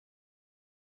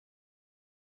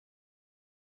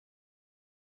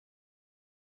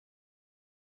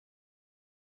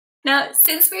Now,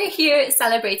 since we're here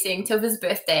celebrating Tova's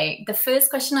birthday, the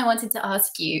first question I wanted to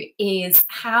ask you is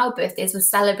how birthdays were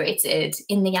celebrated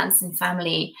in the Jansson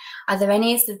family. Are there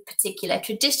any sort of particular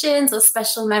traditions or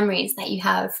special memories that you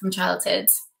have from childhood?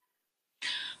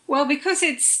 Well, because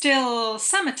it's still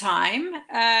summertime,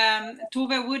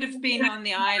 Tove would have been on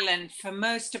the island for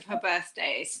most of her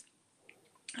birthdays.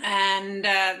 And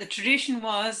the tradition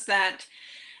was that,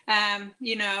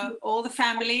 all the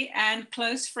family and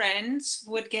close friends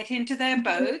would get into their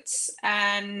boats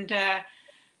and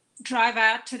drive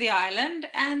out to the island,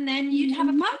 and then you'd have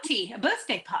a party, a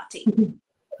birthday party.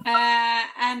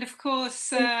 And of course,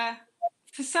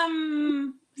 for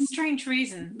some strange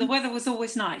reason, the weather was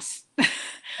always nice.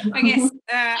 I guess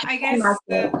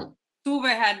Tove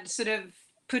had sort of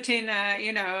put in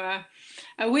a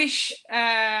wish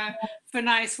for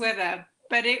nice weather,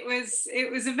 but it was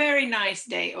a very nice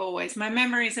day always. My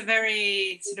memories are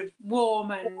very sort of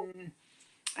warm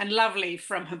and lovely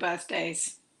from her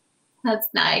birthdays. That's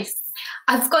nice.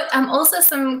 I've got also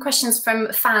some questions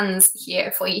from fans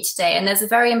here for you today, and there's a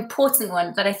very important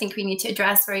one that I think we need to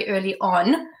address very early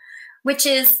on, which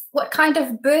is what kind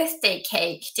of birthday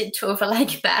cake did Tove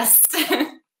like best?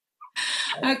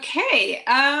 Okay,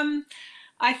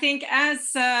 I think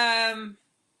as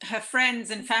her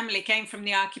friends and family came from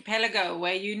the archipelago,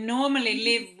 where you normally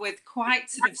live with quite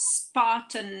sort of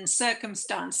Spartan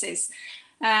circumstances,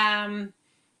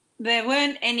 there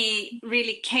weren't any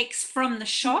really cakes from the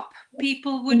shop.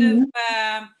 People would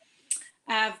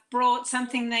have brought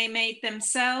something they made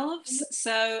themselves.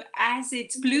 So as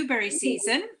it's blueberry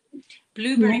season,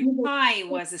 blueberry pie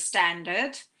was a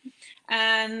standard.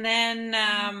 And then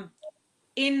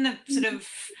in the sort of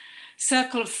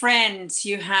circle of friends,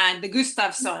 you had the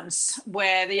Gustafssons,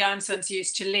 where the Janssons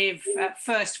used to live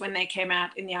first when they came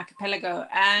out in the archipelago.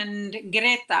 And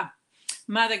Greta,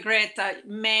 Mother Greta,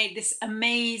 made this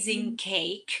amazing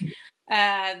cake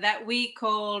that we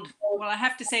called, well, I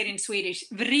have to say it in Swedish,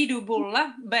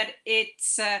 vridobulla, but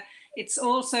it's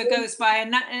also goes by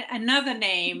another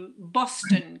name,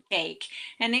 Boston cake.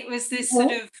 And it was this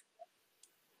sort of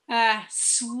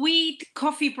sweet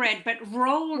coffee bread, but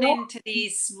rolled into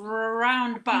these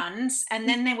round buns, and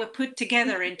then they were put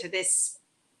together into this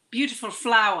beautiful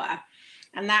flour.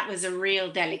 And that was a real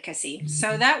delicacy.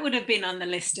 So that would have been on the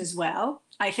list as well,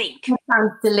 I think. That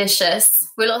sounds delicious.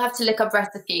 We'll all have to look up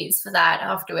recipes for that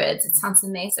afterwards. It sounds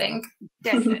amazing.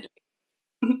 Definitely.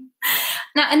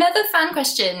 Now, another fan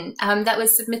question that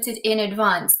was submitted in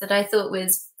advance that I thought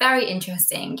was very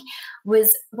interesting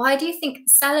was, why do you think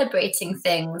celebrating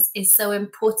things is so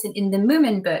important in the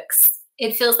Moomin books?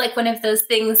 It feels like one of those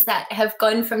things that have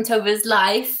gone from Tova's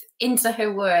life into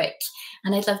her work.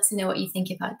 And I'd love to know what you think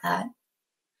about that.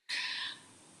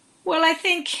 Well, I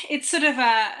think it's sort of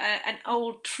an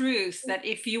old truth that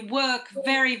if you work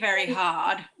very, very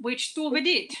hard, which Tove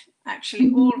did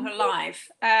actually all her life,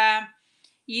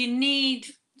 you need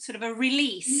sort of a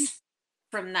release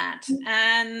from that.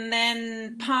 And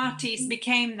then parties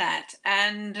became that.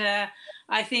 And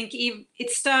I think it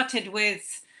started with,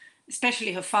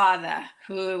 especially her father,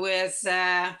 who was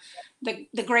the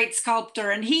great sculptor,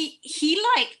 and he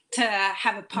liked to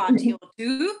have a party or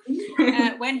two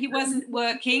when he wasn't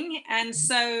working. And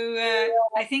so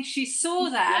I think she saw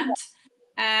that,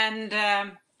 and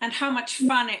how much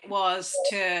fun it was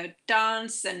to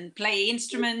dance and play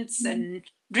instruments and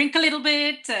drink a little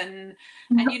bit and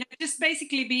just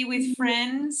basically be with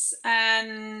friends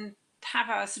and have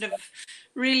a sort of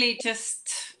really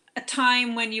just a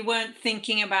time when you weren't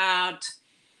thinking about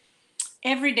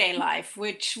everyday life,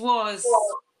 which was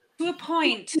to a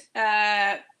point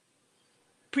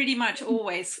pretty much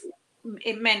always,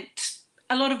 it meant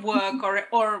a lot of work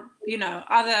or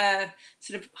other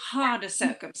sort of harder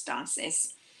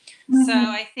circumstances. So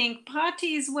I think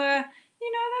parties were,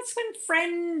 that's when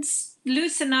friends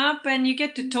loosen up and you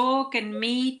get to talk and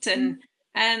meet, and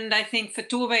I think for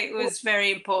Tove it was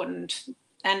very important.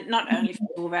 And not only for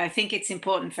Tove, I think it's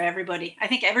important for everybody. I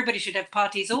think everybody should have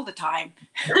parties all the time.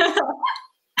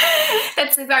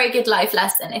 That's a very good life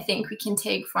lesson I think we can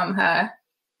take from her.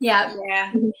 Yeah.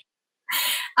 Yeah.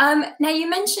 Now, you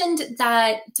mentioned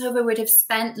that Tove would have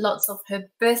spent lots of her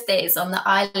birthdays on the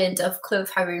island of Clove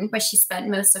Haroon, where she spent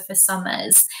most of her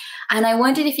summers. And I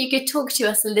wondered if you could talk to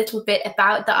us a little bit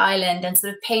about the island and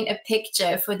sort of paint a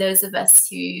picture for those of us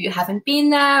who haven't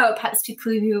been there, or perhaps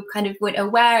people who kind of weren't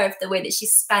aware of the way that she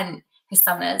spent her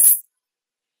summers.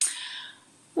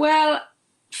 Well,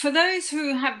 for those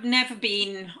who have never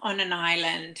been on an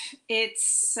island,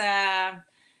 it's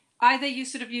either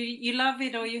you love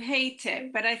it or you hate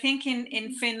it. But I think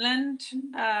in Finland,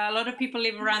 a lot of people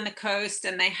live around the coast,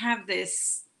 and they have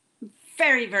this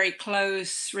very, very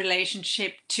close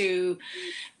relationship to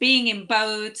being in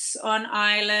boats on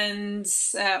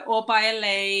islands or by a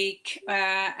lake,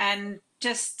 and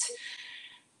just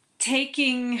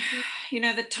taking, you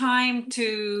know, the time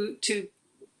to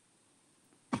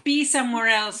be somewhere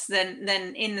else than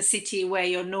in the city where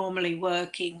you're normally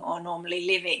working or normally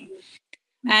living.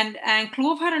 And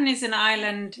Klovharon is an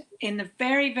island in the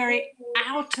very, very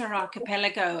outer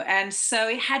archipelago, and so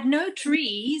it had no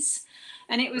trees,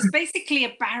 and it was basically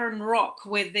a barren rock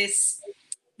with this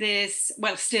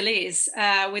well, still is,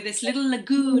 with this little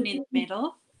lagoon in the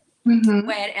middle.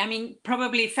 Where, I mean,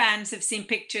 probably fans have seen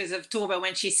pictures of Tove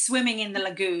when she's swimming in the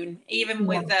lagoon, even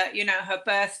with you know, her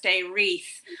birthday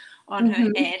wreath on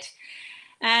her head.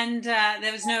 And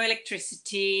there was no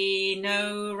electricity,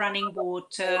 no running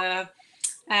water.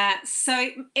 So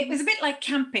it was a bit like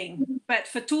camping, but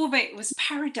for Tove it was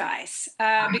paradise,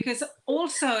 because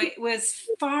also it was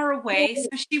far away, so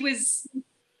she was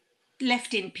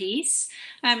left in peace.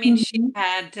 I mean, she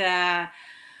had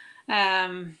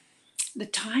the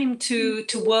time to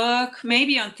work,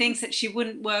 maybe on things that she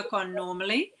wouldn't work on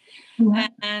normally.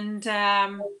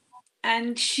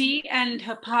 And she and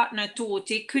her partner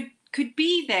Toti could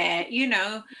be there, you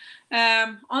know,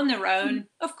 on their own,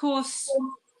 of course,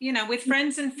 you know, with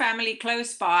friends and family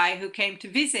close by who came to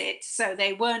visit, so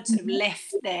they weren't sort of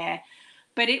left there.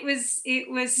 But it was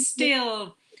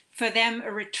still for them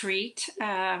a retreat,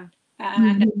 and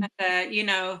you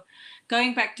know,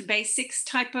 going back to basics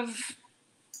type of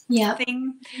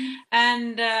thing.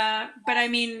 And but I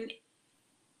mean,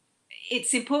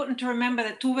 it's important to remember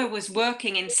that Tove was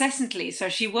working incessantly, so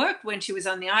she worked when she was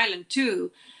on the island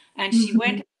too, and she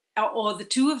went, or the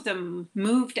two of them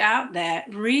moved out there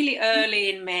really early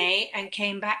in May and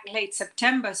came back late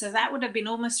September. So that would have been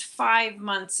almost 5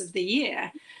 months of the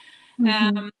year.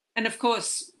 And of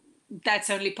course, that's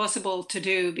only possible to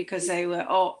do because they were,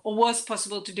 or was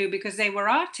possible to do because they were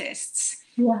artists.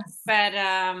 But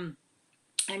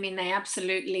I mean, they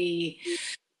absolutely,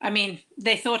 I mean,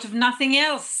 they thought of nothing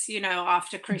else, you know,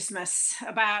 after Christmas,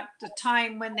 about the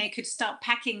time when they could start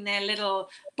packing their little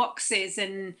boxes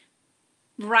and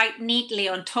write neatly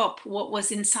on top what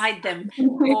was inside them,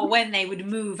 or when they would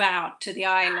move out to the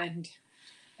island.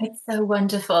 It's so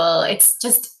wonderful. It's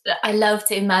just, I love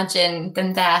to imagine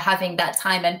them there having that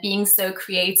time and being so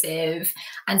creative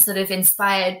and sort of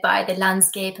inspired by the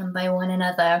landscape and by one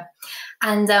another.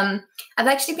 And I've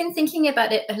actually been thinking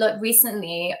about it a lot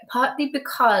recently, partly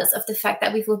because of the fact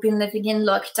that we've all been living in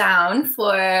lockdown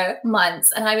for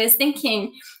months. And I was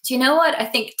thinking, do you know what? I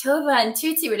think Tove and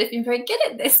Tutti would have been very good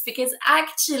at this, because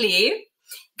actually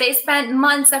they spent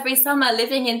months every summer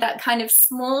living in that kind of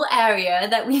small area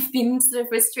that we've been sort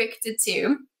of restricted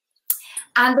to.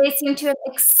 And they seem to have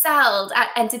excelled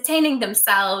at entertaining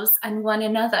themselves and one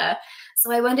another.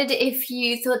 So I wondered if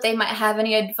you thought they might have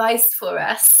any advice for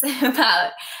us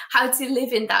about how to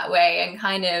live in that way and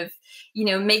kind of, you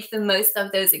know, make the most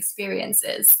of those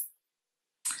experiences.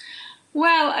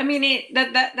 Well, I mean,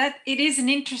 it is an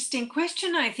interesting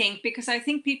question, I think, because I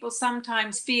think people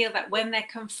sometimes feel that when they're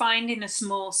confined in a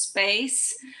small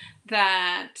space,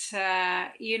 that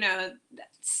you know,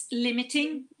 that's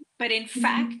limiting. But in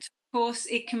fact, of course,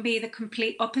 it can be the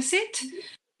complete opposite,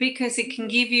 because it can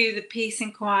give you the peace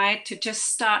and quiet to just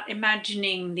start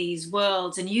imagining these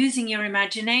worlds and using your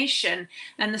imagination,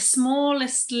 and the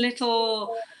smallest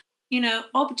little, you know,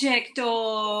 object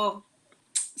or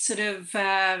sort of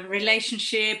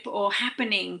relationship or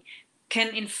happening can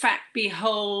in fact be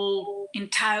whole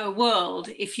entire world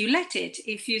if you let it,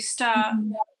 if you start,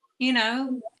 you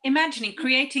know, imagining,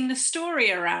 creating the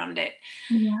story around it.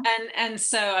 And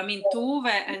so, I mean, Tove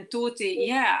and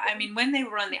Toti, I mean, when they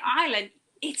were on the island,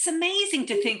 it's amazing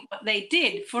to think what they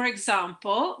did. For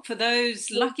example, for those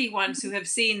lucky ones who have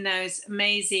seen those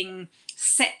amazing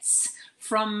sets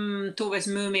from Tove's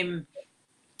Moomin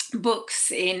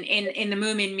books in the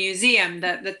Moomin Museum,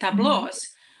 the tableaus,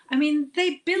 I mean,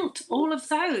 they built all of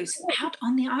those out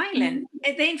on the island.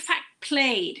 They in fact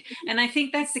played, and I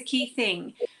think that's the key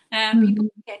thing. People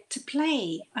get to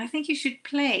play. I think you should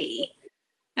play,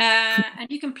 and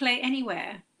you can play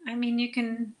anywhere. I mean, you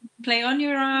can play on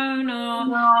your own, or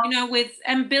you know, with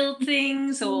and build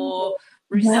things, or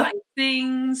recite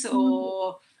things,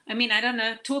 or I mean, I don't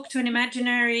know, talk to an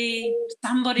imaginary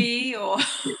somebody, or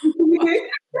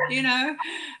you know,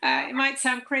 it might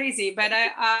sound crazy, but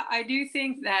I do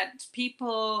think that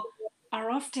people are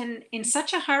often in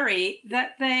such a hurry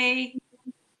that they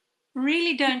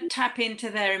really don't tap into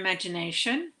their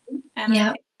imagination. And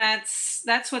I think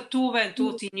that's what Tove and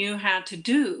Toti knew how to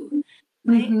do.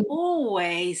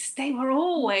 they were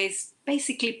always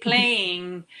basically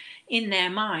playing in their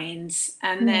minds.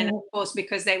 And then, of course,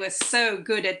 because they were so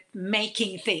good at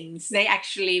making things, they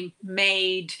actually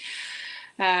made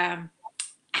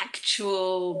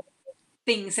actual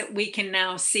things that we can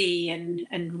now see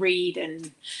and read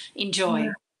and enjoy.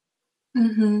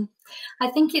 I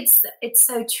think it's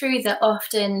so true that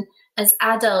often as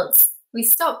adults we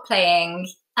stop playing,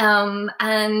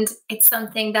 and it's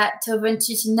something that Tove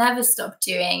wanted to never stop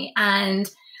doing, and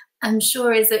I'm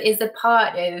sure is a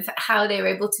part of how they were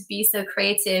able to be so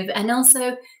creative and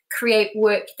also create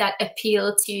work that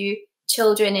appeal to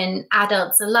children and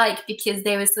adults alike, because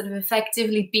they were sort of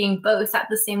effectively being both at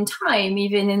the same time,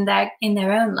 even in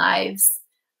their own lives.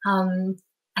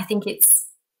 I think it's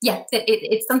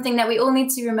something that we all need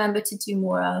to remember to do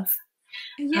more of.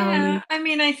 Yeah, I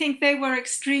mean, I think they were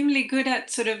extremely good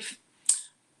at sort of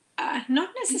not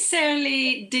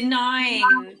necessarily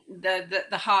denying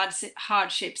the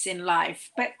hardships in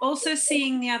life, but also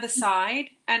seeing the other side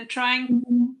and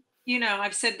trying, you know,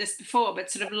 I've said this before,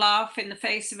 but sort of laugh in the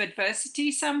face of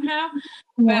adversity somehow,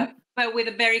 but with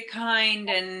a very kind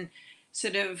and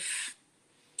sort of,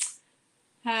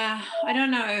 I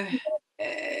don't know,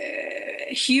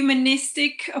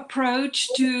 humanistic approach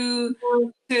to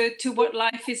what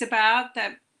life is about,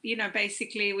 that, you know,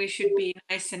 basically we should be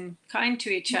nice and kind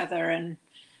to each other and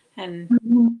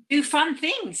do fun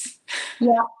things.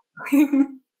 Yeah.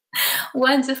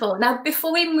 Wonderful. Now,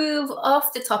 before we move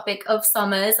off the topic of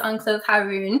summers on Clove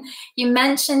Haroon, you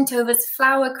mentioned Tove's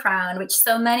flower crown, which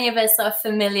so many of us are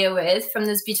familiar with from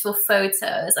those beautiful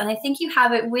photos. And I think you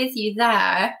have it with you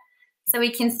there, so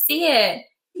we can see it.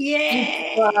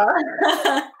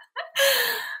 Yeah.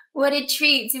 What a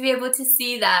treat to be able to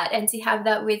see that and to have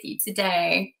that with you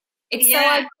today. It's so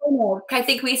iconic. I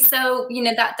think we saw, you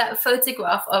know, that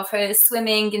photograph of her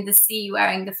swimming in the sea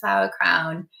wearing the flower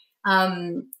crown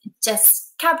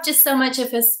just captures so much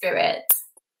of her spirit.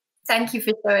 Thank you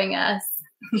for showing us.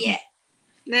 Yeah.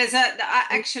 There's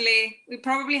actually, we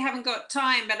probably haven't got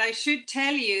time, but I should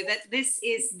tell you that this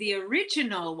is the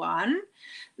original one.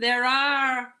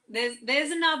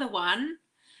 There's another one.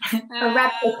 A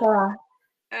replica.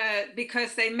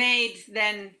 Because they made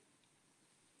then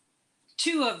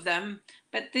 2 of them,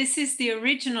 but this is the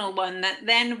original one that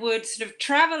then would sort of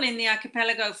travel in the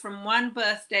archipelago from one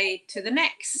birthday to the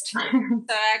next. So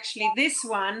actually this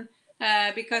one,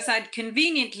 because I'd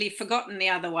conveniently forgotten the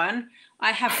other one,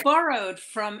 I have borrowed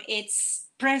from its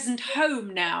present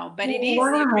home now, but it is the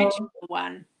original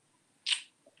one.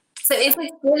 So is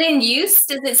it still in use?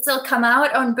 Does it still come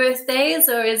out on birthdays,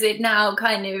 or is it now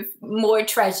kind of more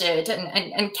treasured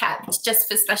and kept just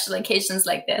for special occasions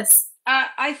like this?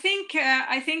 I think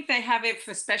they have it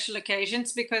for special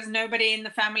occasions, because nobody in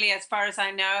the family, as far as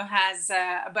I know, has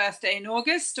a birthday in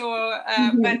August. Or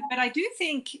but I do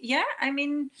think, yeah, I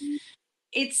mean,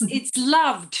 it's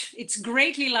loved. It's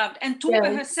greatly loved, and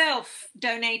Tove herself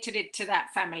donated it to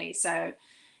that family, so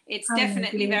it's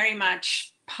definitely very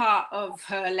much part of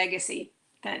her legacy,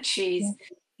 that she's,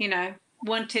 you know,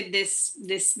 wanted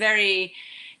this very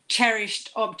cherished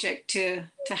object to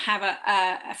have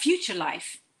a future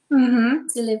life. To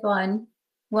live on.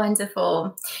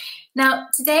 Wonderful. Now,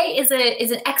 today is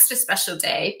an extra special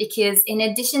day, because in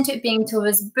addition to it being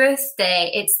Tove's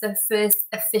birthday, it's the first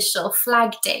official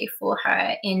flag day for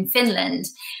her in Finland.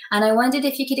 And I wondered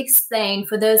if you could explain,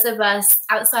 for those of us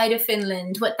outside of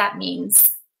Finland, what that means.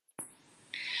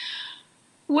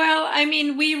 Well, I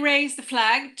mean, we raise the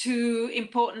flag to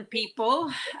important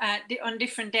people on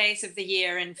different days of the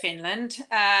year in Finland,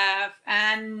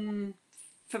 and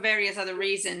for various other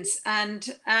reasons. And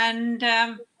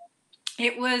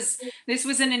this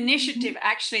was an initiative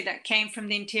actually that came from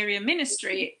the Interior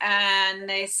Ministry, and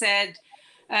they said,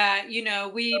 you know,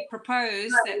 we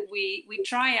propose that we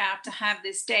try out to have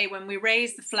this day when we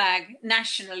raise the flag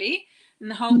nationally in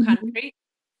the whole country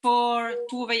for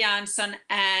Tove Jansson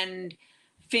and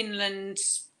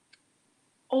Finland's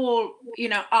all, you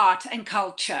know, art and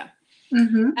culture.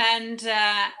 And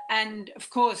of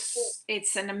course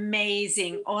it's an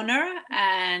amazing honor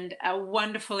and a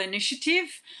wonderful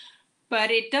initiative,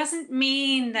 but it doesn't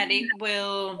mean that it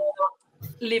will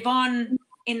live on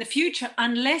in the future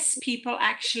unless people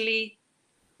actually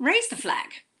raise the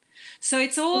flag. So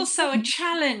it's also a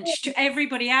challenge to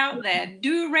everybody out there: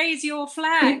 do raise your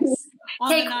flags on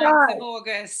the 9th of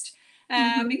August.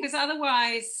 Because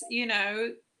otherwise, you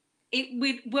know,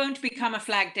 it won't become a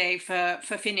flag day for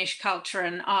Finnish culture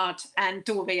and art and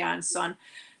Tove Jansson.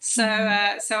 So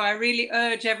I really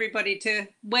urge everybody to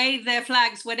wave their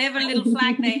flags, whatever little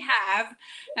flag they have,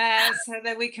 so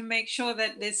that we can make sure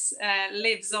that this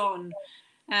lives on.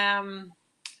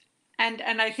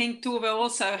 and I think Tove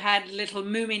also had little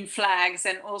Moomin flags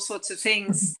and all sorts of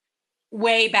things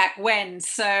way back when.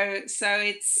 So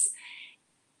it's,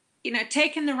 you know,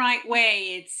 taken the right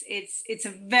way, it's a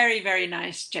very, very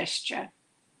nice gesture.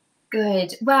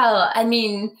 Good. Well, I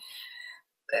mean,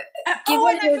 oh,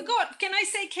 and I forgot. Can I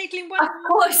say, Caitlin,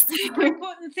 one super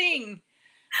important thing?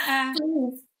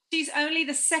 She's only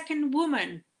the second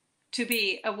woman to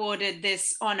be awarded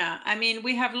this honor. I mean,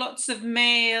 we have lots of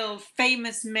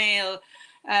famous male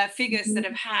figures that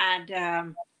have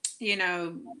had, you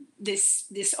know,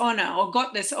 this honor or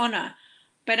got this honor.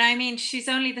 But I mean, she's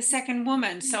only the second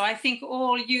woman. So I think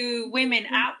all you women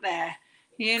out there,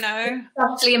 you know,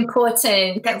 it's really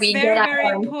important that we very, very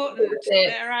important.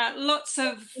 There are lots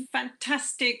of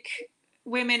fantastic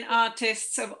women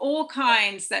artists of all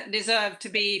kinds that deserve to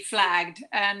be flagged,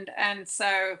 and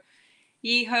so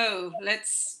yee-ho,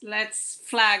 let's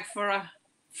flag for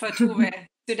Tove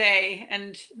today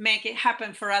and make it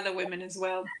happen for other women as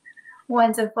well.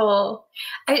 Wonderful.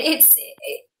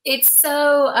 It's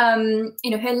so you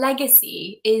know, her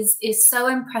legacy is so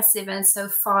impressive and so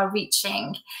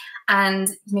far-reaching. And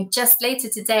you know, just later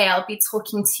today, I'll be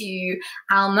talking to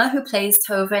Alma, who plays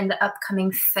Tove in the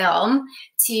upcoming film,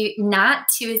 to Nat,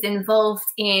 who is involved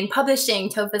in publishing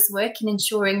Tove's work and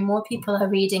ensuring more people are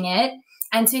reading it,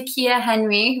 and to Kia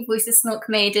Henry, who voices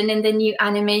Snorkmaiden in the new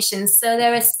animation. So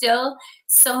there are still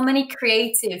so many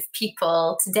creative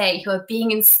people today who are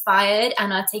being inspired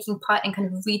and are taking part in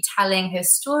kind of retelling her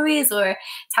stories or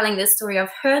telling the story of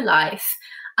her life.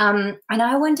 And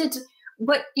I wondered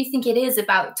what you think it is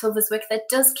about Tove's work that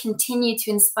does continue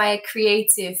to inspire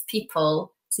creative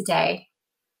people today.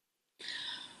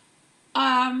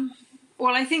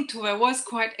 Well, I think Tove was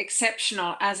quite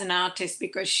exceptional as an artist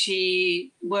because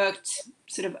she worked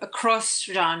sort of across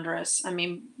genres. I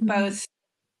mean, both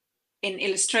in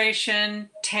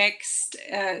illustration, text,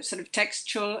 sort of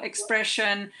textual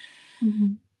expression,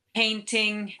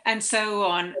 painting, and so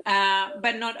on.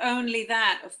 But not only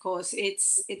that, of course,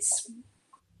 it's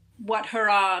what her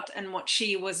art and what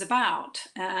she was about.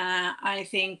 I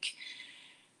think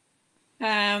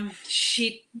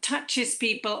she touches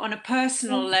people on a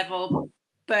personal level,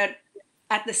 but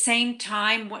at the same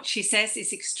time, what she says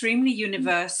is extremely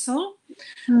universal.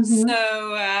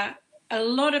 So a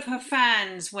lot of her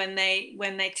fans, when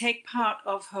they take part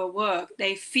of her work,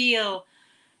 they feel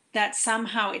that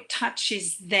somehow it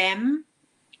touches them.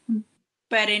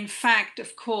 But in fact,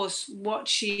 of course, what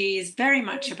she is very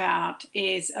much about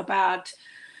is about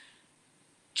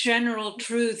general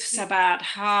truths about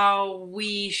how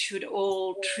we should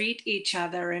all treat each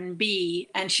other and be.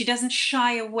 And she doesn't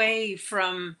shy away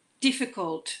from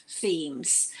difficult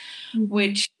themes,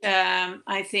 which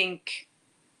I think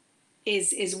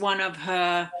is one of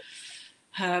her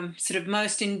sort of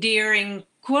most endearing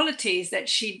qualities, that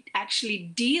she actually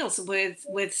deals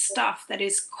with stuff that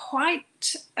is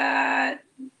quite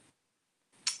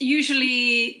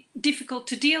usually difficult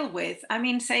to deal with. I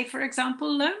mean, say for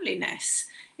example, loneliness.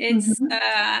 It's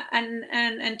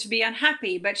and to be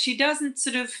unhappy, but she doesn't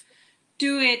sort of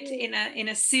do it in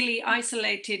a silly,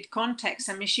 isolated context.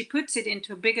 I mean, she puts it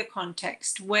into a bigger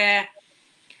context where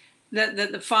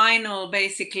the final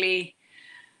basically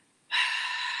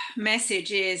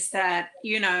message is that,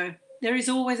 you know, there is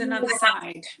always another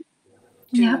side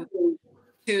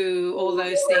to all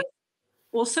those things.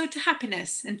 Also to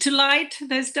happiness, and to light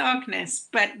there's darkness,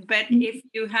 but if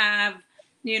you have,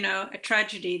 you know, a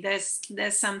tragedy,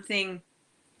 there's something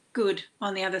good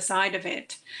on the other side of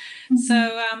it.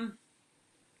 So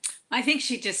I think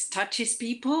she just touches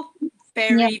people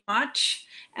very much,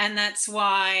 and that's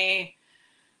why,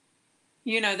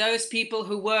 you know, those people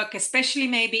who work, especially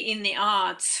maybe in the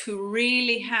arts, who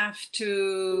really have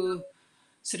to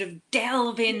sort of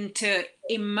delve into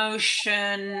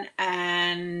emotion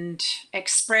and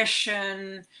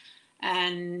expression,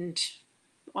 and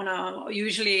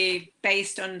usually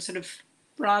based on sort of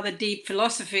rather deeply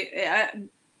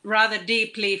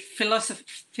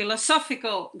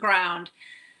philosophical ground,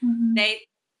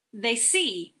 they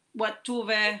see what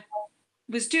Tove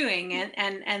was doing,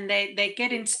 and they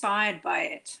get inspired by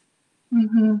it.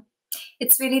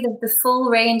 It's really the full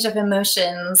range of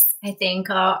emotions, I think,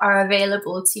 are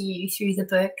available to you through the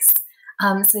books.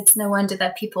 So it's no wonder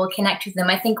that people connect with them.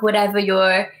 I think whatever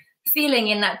you're feeling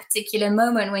in that particular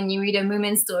moment when you read a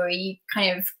Moomin story, you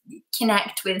kind of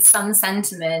connect with some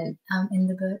sentiment in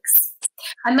the books.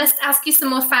 I must ask you some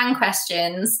more fan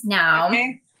questions now.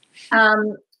 Okay.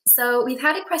 So we've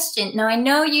had a question. Now, I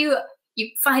know you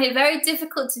find it very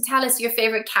difficult to tell us your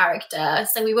favorite character,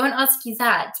 so we won't ask you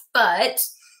that, but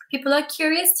people are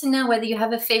curious to know whether you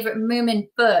have a favorite Moomin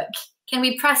book. Can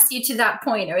we press you to that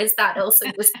point, or is that also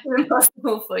just too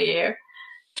impossible for you?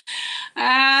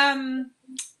 I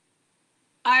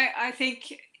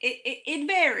think it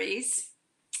varies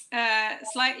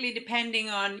slightly depending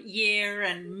on year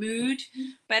and mood,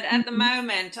 but at the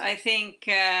moment I think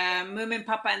Moomin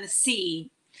Papa and the Sea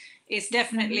is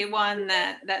definitely one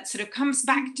that sort of comes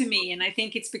back to me, and I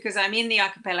think it's because I'm in the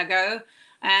archipelago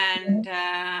and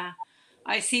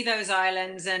I see those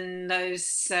islands and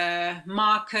those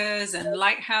markers and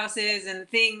lighthouses and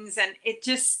things, and it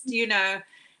just, you know,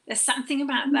 there's something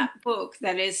about that book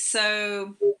that is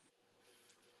so,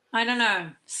 I don't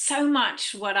know, so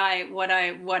much what I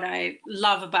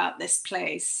love about this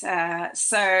place. So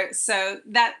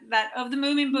that of the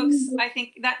Moomin books, I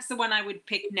think that's the one I would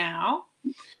pick now.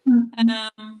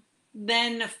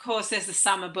 Then of course there's the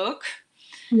summer book,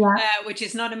 which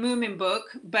is not a Moomin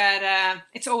book, but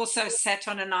it's also set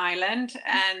on an island,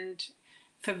 and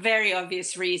for very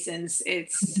obvious reasons,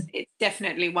 it's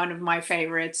definitely one of my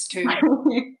favorites too.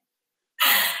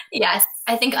 Yes,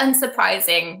 I think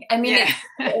unsurprising. I mean,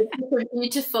 it's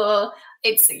beautiful.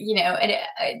 It's, you know,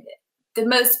 the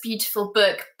most beautiful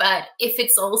book, but if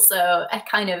it's also a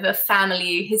kind of a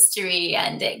family history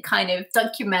and it kind of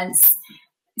documents,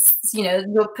 you know,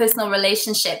 your personal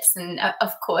relationships, and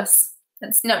of course,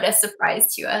 that's not a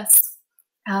surprise to us.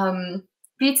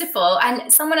 Beautiful.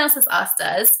 And someone else has asked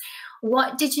us,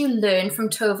 what did you learn from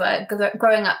Tove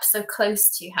growing up so close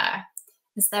to her?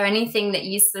 Is there anything that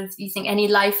you think, any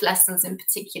life lessons in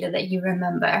particular that you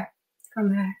remember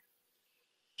from her?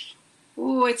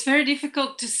 Oh, it's very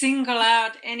difficult to single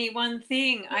out any one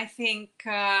thing. I think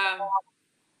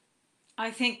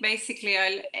basically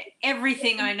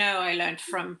everything I know I learned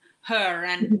from her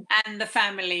and the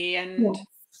family, and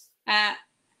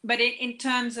but in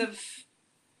terms of,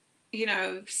 you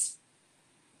know,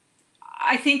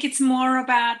 I think it's more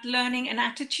about learning an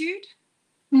attitude.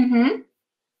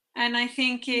 And I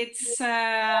think it's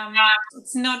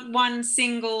not one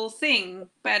single thing,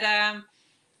 but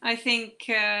I think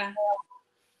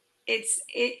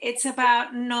it's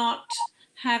about not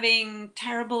having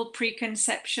terrible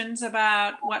preconceptions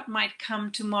about what might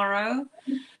come tomorrow.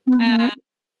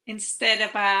 Instead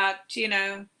about, you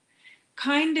know,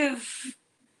 kind of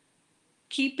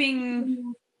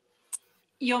keeping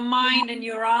your mind and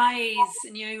your eyes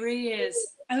and your ears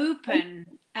open,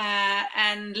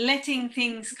 and letting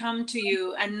things come to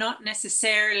you and not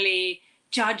necessarily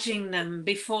judging them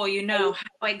before you know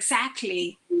how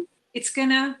exactly it's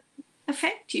gonna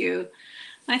affect you.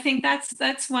 I think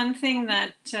that's one thing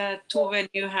that Tove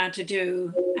knew how to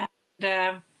do,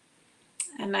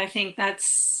 and I think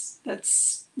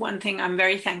that's one thing I'm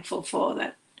very thankful for,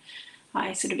 that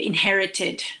I sort of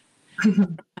inherited.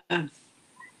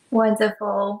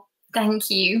 Wonderful. Thank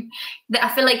you. I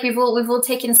feel like we've all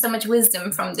taken so much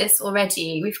wisdom from this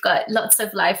already. We've got lots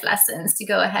of life lessons to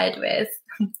go ahead with.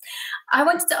 I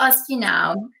wanted to ask you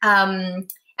now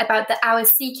about the Our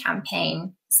Sea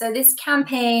campaign. So this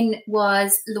campaign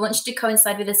was launched to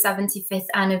coincide with the 75th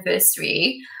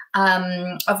anniversary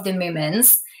of the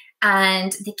Moomins.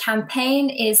 And the campaign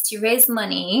is to raise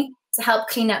money to help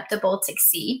clean up the Baltic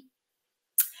Sea.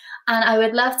 And I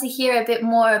would love to hear a bit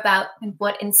more about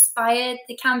what inspired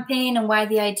the campaign and where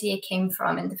the idea came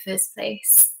from in the first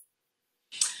place.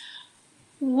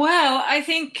 Well, I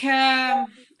think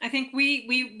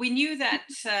we knew that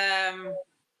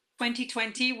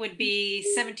 2020 would be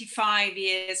 75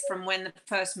 years from when the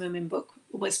first Moomin book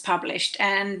was published,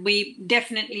 and we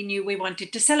definitely knew we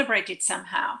wanted to celebrate it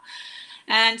somehow.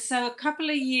 And so a couple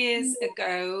of years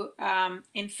ago,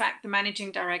 in fact, the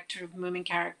managing director of Moomin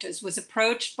Characters was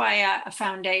approached by a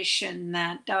foundation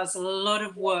that does a lot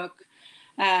of work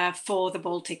for the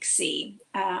Baltic Sea,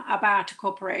 about a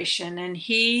corporation. And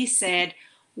he said,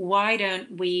 why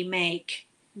don't we make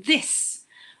this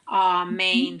our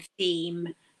main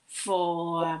theme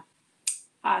for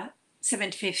our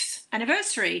 75th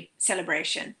anniversary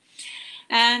celebration?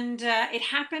 And it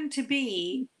happened to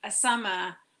be a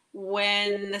summer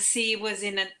when the sea was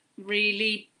in a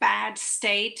really bad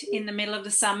state in the middle of the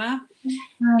summer.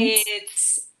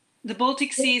 The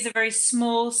Baltic Sea is a very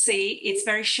small sea. It's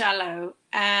very shallow,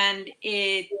 and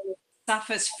it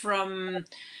suffers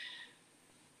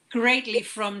greatly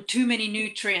from too many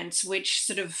nutrients, which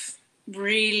sort of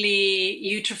really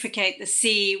eutrophiate the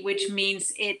sea, which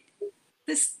means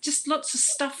there's just lots of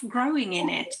stuff growing in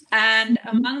it. And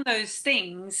among those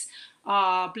things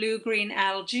are blue-green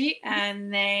algae,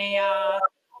 and they are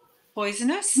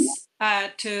poisonous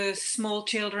to small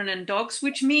children and dogs,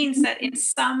 which means that in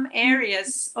some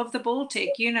areas of the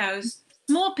Baltic, you know,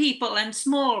 small people and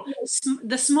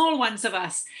the small ones of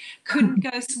us couldn't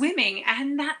go swimming,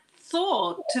 and that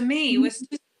thought to me was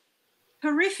just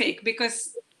horrific,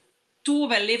 because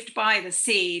Tove lived by the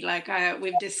sea, like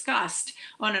we've discussed,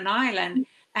 on an island,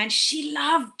 and she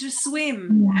loved to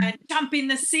swim and jump in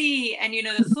the sea. And, you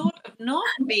know, the thought of not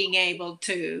being able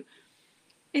to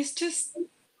is just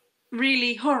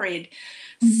really horrid.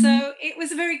 So it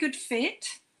was a very good fit.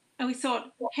 And we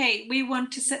thought, hey, we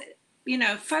want to, you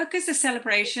know, focus the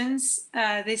celebrations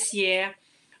this year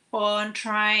on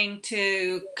trying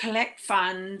to collect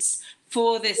funds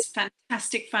for this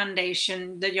fantastic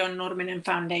foundation, the John Nordmannen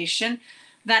Foundation,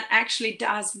 that actually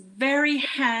does very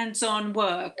hands-on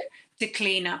work to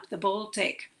clean up the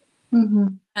Baltic.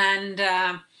 And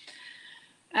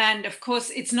of course,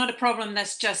 it's not a problem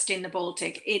that's just in the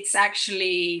Baltic. It's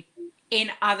actually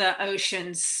in other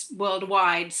oceans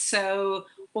worldwide. So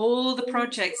all the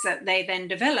projects that they then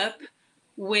develop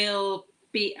will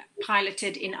be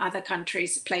piloted in other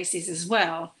countries, places as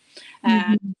well.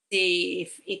 See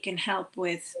if it can help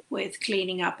with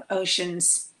cleaning up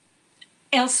oceans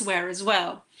elsewhere as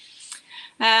well.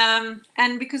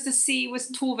 And because the sea was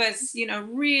Tove's, you know,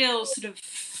 real sort of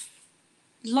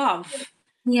love,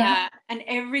 and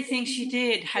everything she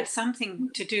did had something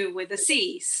to do with the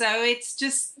sea. So it's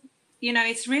just, you know,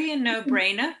 it's really a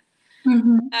no-brainer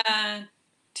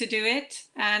to do it.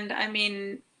 And I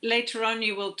mean, later on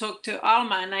you will talk to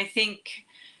Alma, and I think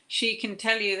she can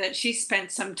tell you that she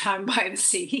spent some time by the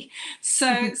sea.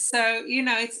 So you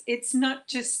know, it's not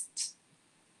just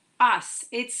us.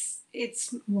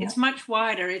 It's much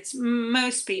wider. It's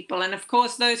most people, and of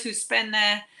course those who spend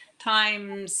their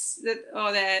times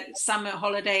or their summer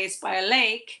holidays by a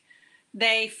lake,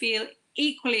 they feel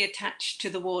equally attached to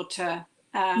the water,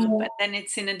 but then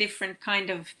it's in a different kind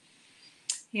of,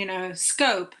 you know,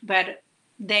 scope. But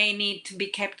they need to be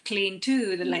kept clean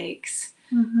too, the lakes.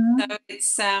 So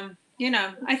it's, you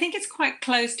know, I think it's quite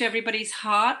close to everybody's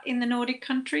heart in the Nordic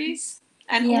countries,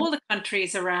 and all the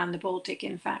countries around the Baltic,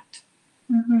 in fact.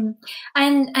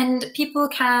 And people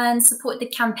can support the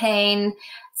campaign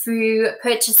through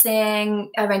purchasing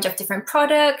a range of different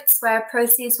products where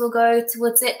proceeds will go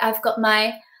towards it. I've got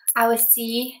my Our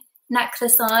Sea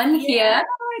necklace on here.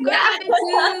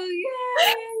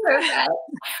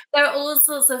 There are all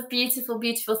sorts of beautiful,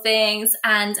 beautiful things,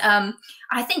 and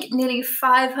I think nearly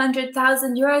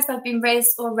 500,000 euros have been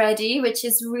raised already, which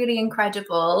is really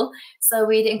incredible. So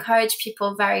we'd encourage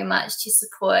people very much to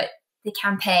support the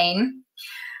campaign.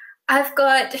 I've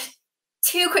got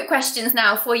 2 quick questions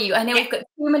now for you. I know we've got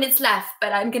 2 minutes left,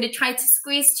 but I'm going to try to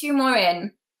squeeze 2 more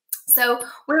in. So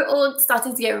we're all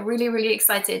starting to get really, really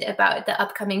excited about the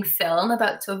upcoming film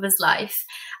about Tove's life.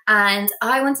 And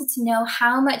I wanted to know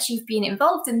how much you've been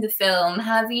involved in the film.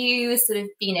 Have you sort of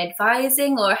been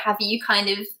advising, or have you kind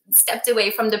of stepped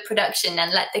away from the production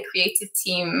and let the creative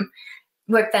team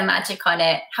work their magic on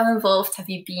it? How involved have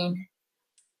you been?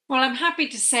 Well, I'm happy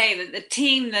to say that the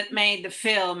team that made the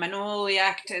film and all the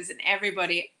actors and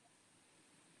everybody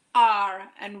are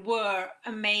and were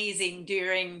amazing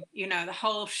during, you know, the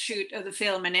whole shoot of the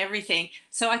film and everything.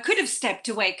 So I could have stepped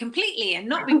away completely and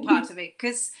not been part of it,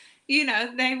 because, you know,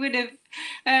 they would have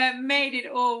made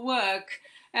it all work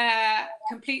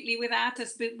completely without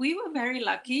us. But we were very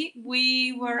lucky.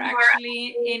 We were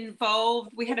actually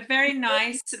involved. We had a very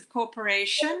nice sort of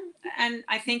cooperation, and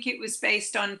I think it was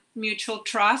based on mutual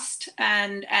trust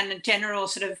and a general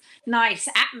sort of nice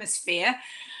atmosphere.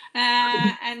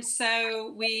 And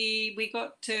so we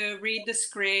got to read the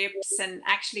scripts and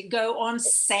actually go on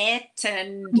set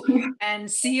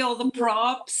and see all the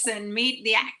props and meet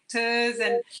the actors,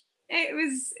 and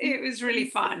it was really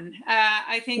fun.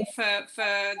 I think for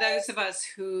those of us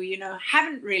who, you know,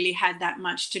 haven't really had that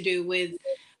much to do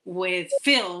with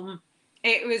film,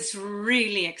 it was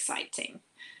really exciting.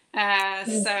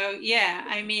 So yeah,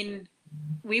 I mean,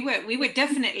 we were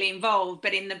definitely involved,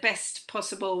 but in the best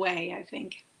possible way, I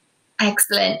think.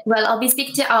 Excellent. Well, I'll be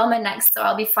speaking to Alma next, so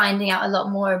I'll be finding out a lot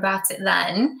more about it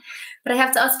then. But I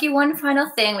have to ask you one final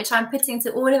thing, which I'm putting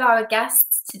to all of our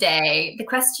guests today. The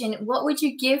question, what would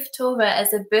you give Tove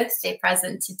as a birthday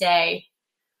present today?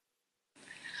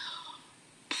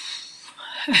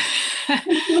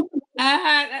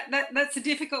 That's a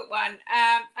difficult one.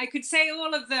 I could say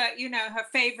all of the, you know, her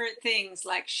favorite things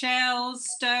like shells,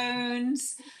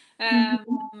 stones,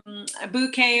 a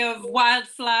bouquet of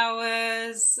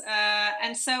wildflowers,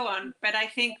 and so on. But I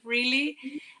think really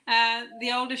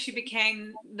the older she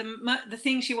became, the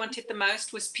thing she wanted the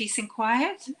most was peace and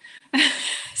quiet.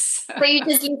 So you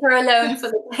just leave her alone for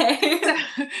the day.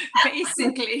 So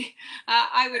basically,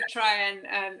 I would try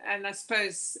and I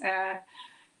suppose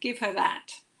give her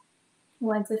that.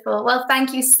 Wonderful. Well,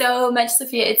 thank you so much,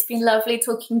 Sophia. It's been lovely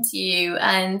talking to you,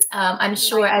 and I'm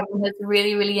sure everyone has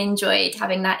really, really enjoyed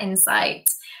having that insight.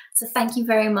 So thank you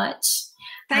very much.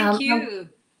 Thank you.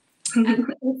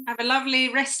 And have a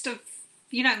lovely rest of,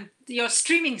 your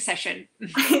streaming session.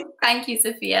 Thank you,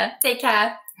 Sophia. Take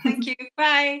care. Thank you.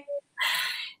 Bye.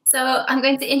 So I'm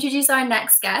going to introduce our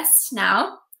next guest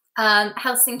now.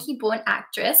 Helsinki-born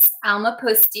actress Alma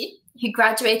Pöysti, who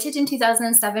graduated in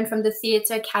 2007 from the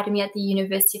Theatre Academy at the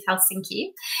University of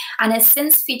Helsinki and has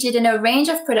since featured in a range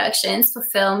of productions for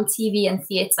film, TV, and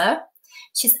theatre.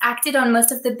 She's acted on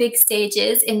most of the big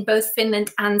stages in both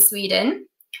Finland and Sweden,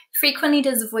 frequently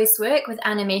does voice work with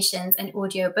animations and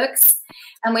audiobooks.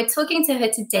 And we're talking to her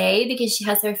today because she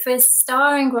has her first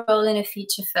starring role in a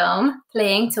feature film,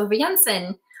 playing Tove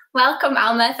Jansson. Welcome,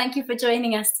 Alma. Thank you for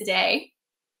joining us today.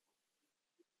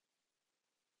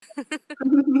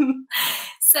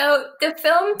 So the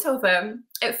film Tove,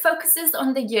 it focuses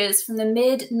on the years from the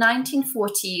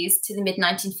mid-1940s to the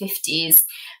mid-1950s,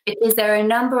 because there are a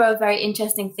number of very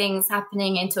interesting things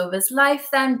happening in Tove's life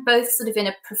then, both sort of in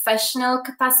a professional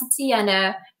capacity and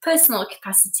a personal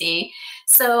capacity.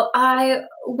 So I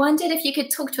wondered if you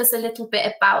could talk to us a little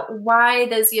bit about why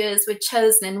those years were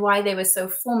chosen and why they were so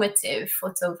formative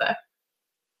for Tove.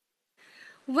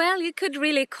 Well, you could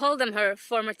really call them her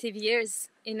formative years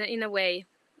in a way.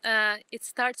 It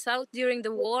starts out during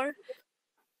the war,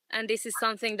 and this is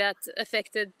something that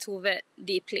affected Tove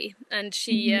deeply. And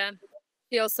she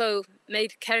also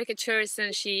made caricatures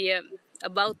and she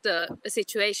about the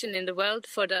situation in the world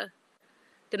for the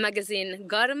magazine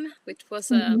Garm, which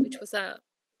was a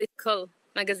political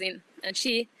magazine. And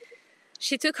she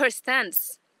took her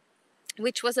stance,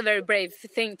 which was a very brave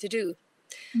thing to do.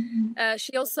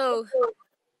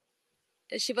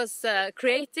 She was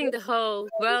creating the whole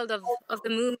world of the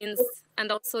Moomins,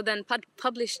 and also then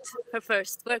published her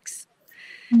first works.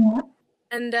 Yeah.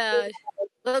 And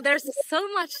well, there's so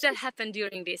much that happened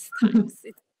during these times.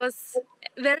 It was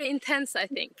very intense, I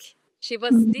think. She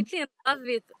was deeply in love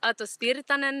with Ato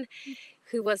Spiritanen,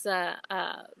 who was a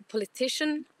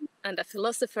politician and a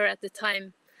philosopher at the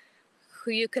time,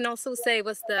 who you can also say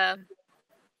was a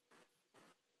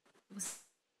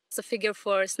figure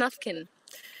for Snufkin.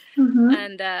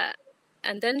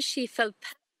 And then she fell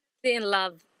passionately in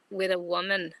love with a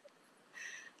woman,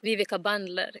 Vivica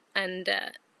Bandler, and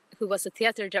who was a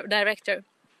theater director.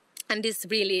 And this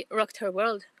really rocked her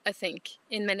world, I think,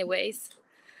 in many ways.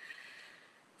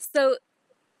 So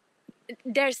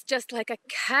there's just like a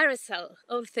carousel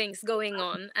of things going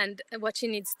on, and what she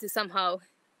needs to somehow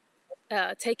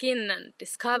take in and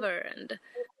discover,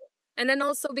 and then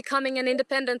also becoming an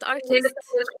independent artist.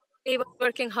 She was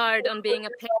working hard on being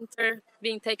a painter,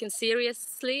 being taken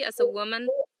seriously as a woman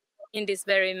in this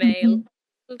very male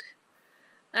world.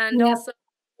 And also,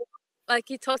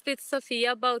 like you talked with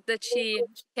Sophia about, that she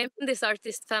came from this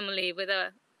artist family with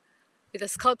a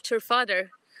sculptor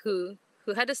father who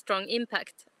had a strong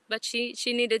impact. But she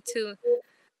needed to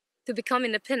become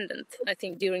independent, I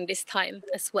think, during this time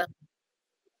as well.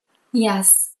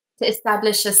 Yes, to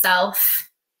establish herself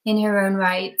in her own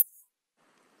right.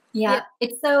 Yeah,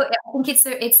 it's so. I think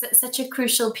it's such a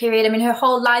crucial period. I mean, her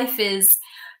whole life is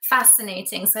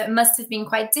fascinating, so it must have been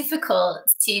quite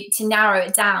difficult to narrow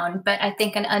it down. But I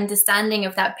think an understanding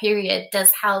of that period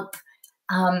does help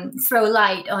throw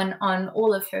light on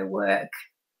all of her work.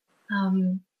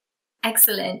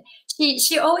 Excellent.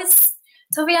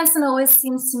 Tove Jansson always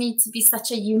seems to me to be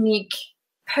such a unique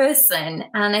person,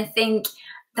 and I think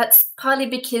that's partly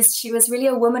because she was really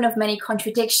a woman of many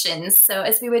contradictions. So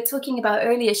as we were talking about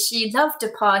earlier, she loved a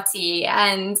party,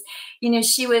 and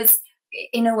she was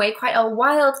in a way quite a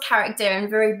wild character and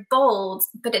very bold,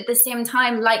 but at the same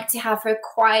time liked to have her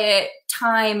quiet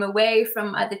time away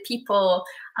from other people,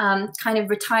 kind of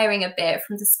retiring a bit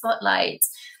from the spotlight.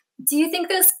 Do you think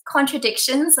those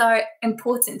contradictions are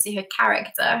important to her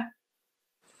character?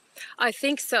 I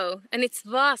think so, and it's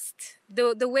vast.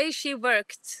 The way she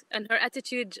worked and her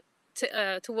attitude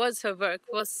towards her work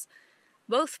was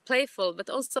both playful but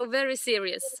also very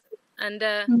serious. And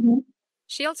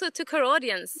she also took her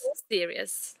audience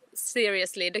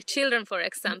seriously. The children, for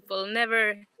example,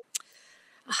 never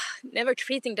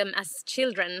treating them as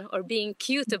children or being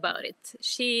cute about it.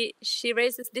 She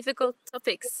raises difficult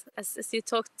topics, as you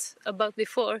talked about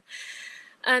before,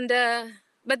 and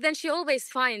but then she always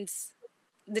finds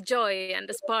the joy and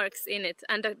the sparks in it,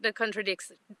 and the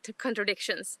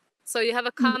contradictions. So you have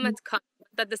a comet, but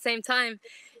at the same time,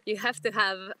 you have to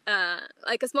have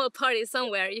like a small party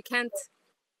somewhere. You can't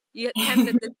let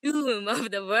the doom of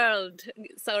the world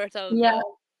sort of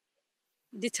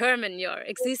determine your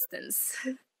existence.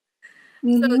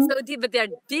 But there are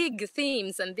big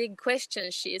themes and big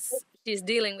questions she's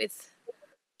dealing with.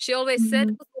 She always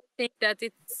said, I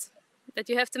think, that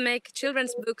you have to make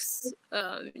children's books.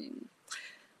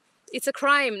 It's a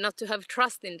crime not to have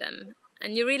trust in them,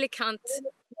 and you really can't.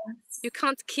 You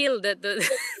can't kill the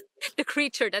the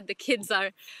creature that the kids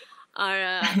are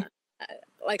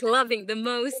like loving the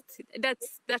most.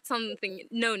 That's something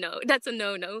that's a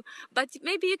no. But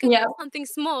maybe you can do something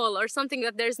small or something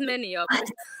that there's many of.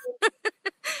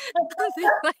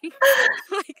 Something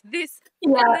like this.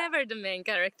 Never the main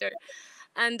character.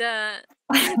 And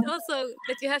also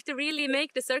that you have to really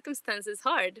make the circumstances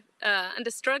hard and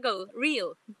the struggle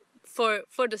real for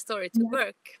the story to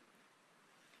work.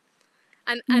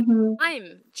 And at the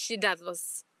time, that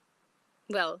was,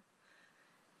 well,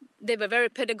 they were very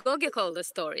pedagogical, the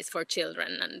stories for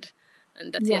children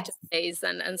and the theater plays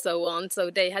and so on. So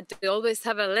they had to always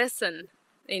have a lesson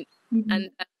in,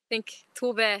 and I think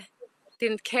Tove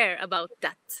didn't care about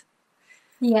that.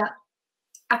 Yeah,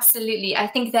 absolutely. I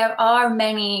think there are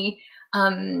many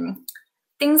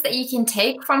things that you can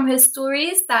take from her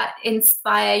stories that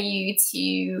inspire you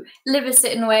to live a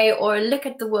certain way or look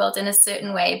at the world in a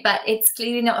certain way, but it's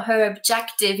clearly not her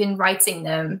objective in writing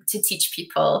them to teach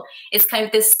people. It's kind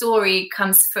of the story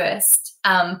comes first,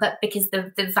 but because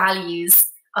the values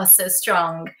are so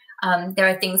strong, there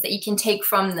are things that you can take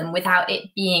from them without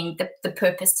it being the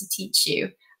purpose to teach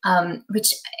you,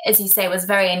 which, as you say, was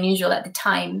very unusual at the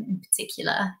time in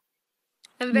particular.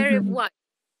 And very wise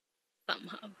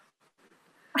somehow.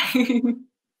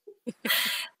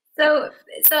 So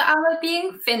Alma,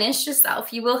 being Finnish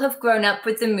yourself, you will have grown up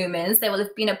with the Moomins. They will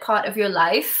have been a part of your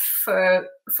life for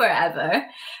forever.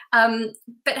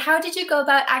 But how did you go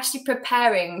about actually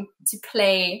preparing to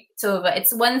play Tove?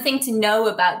 It's one thing to know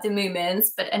about the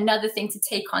Moomins, but another thing to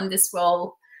take on this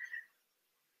role.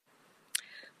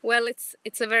 Well,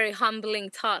 it's a very humbling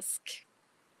task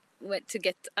to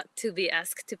get to be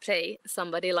asked to play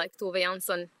somebody like Tove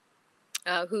Jansson,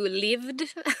 who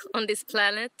lived on this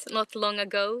planet not long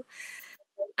ago,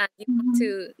 and you have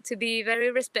to be very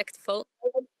respectful,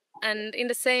 and in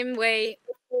the same way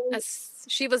as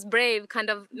she was brave,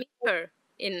 kind of meet her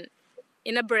in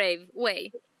a brave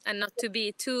way, and not to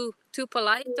be too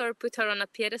polite or put her on a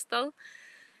pedestal,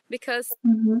 because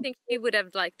I think she would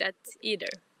have liked that either.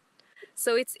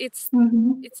 So it's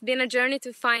been a journey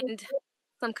to find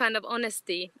some kind of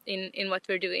honesty in what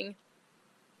we're doing,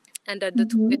 and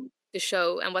the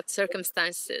show and what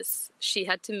circumstances she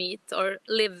had to meet or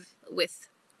live with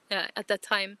at that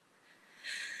time.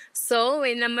 So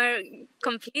in a more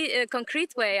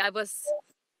concrete way, I was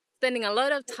spending a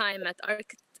lot of time at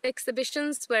art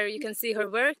exhibitions where you can see her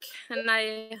work, and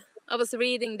I was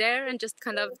reading there and just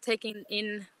kind of taking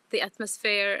in the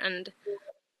atmosphere. And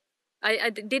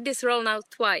I did this role now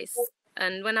twice,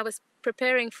 and when I was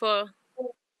preparing for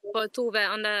Tove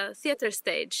on the theater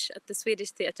stage at the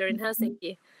Swedish Theater in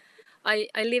Helsinki, I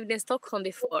lived in Stockholm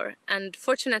before, and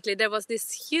fortunately there was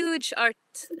this huge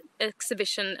art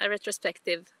exhibition, a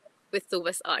retrospective with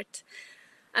Tove's art,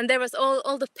 and there was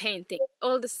all the painting,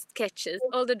 all the sketches,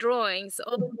 all the drawings,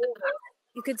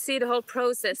 you could see the whole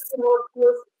process.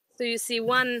 So you see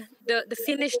the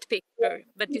finished picture,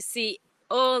 but you see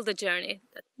all the journey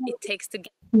that it takes to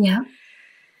get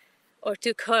or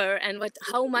took her, and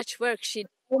how much work she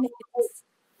did.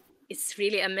 It's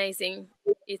really amazing.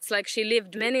 It's like she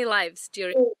lived many lives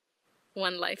during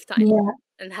one lifetime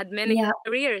and had many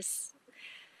careers.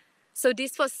 So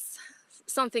this was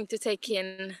something to take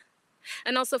in.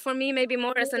 And also for me, maybe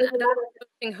more as an adult,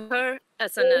 watching her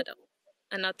as an adult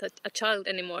and not a child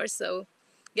anymore. So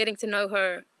getting to know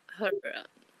her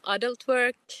adult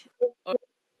work, or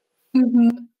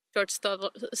short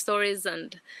stories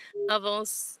and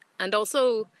novels, and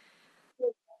also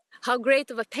how great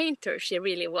of a painter she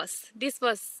really was. This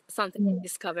was something I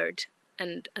discovered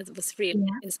and I was really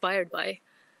inspired by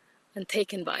and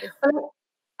taken by.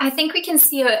 I think we can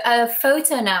see a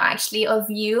photo now, actually,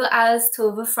 of you as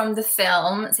Tove from the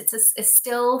film. It's a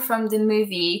still from the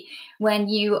movie when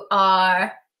you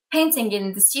are painting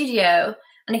in the studio.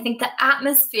 And I think the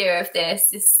atmosphere of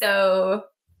this is so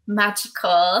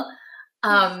magical.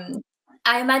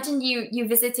 I imagine you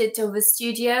visited Tove's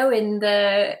studio in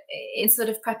sort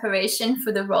of preparation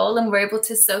for the role and were able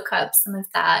to soak up some of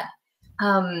that.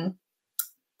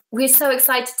 We're so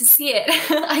excited to see it.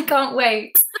 I can't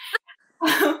wait.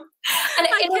 You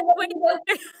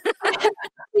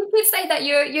could say that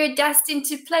you're destined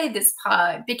to play this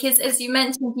part because, as you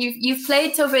mentioned, you've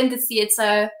played Tove in the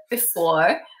theatre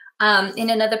before in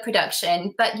another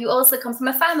production, but you also come from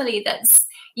a family that's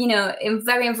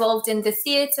very involved in the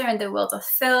theatre and the world of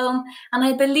film. And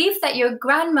I believe that your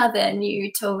grandmother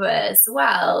knew Tove as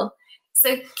well.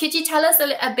 So could you tell us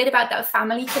a bit about that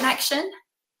family connection?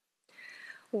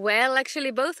 Well,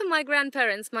 actually, both of my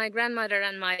grandparents, my grandmother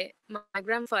and my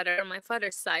grandfather on my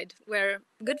father's side, were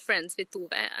good friends with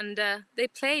Tove, and they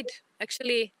played.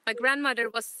 Actually, my grandmother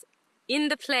was in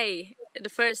the play, the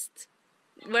first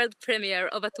world premiere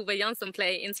of a Tove Jansson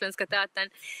play in Svenska Teatern.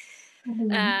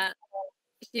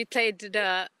 She played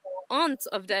the aunt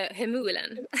of the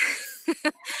Hemulen.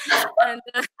 And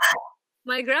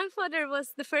my grandfather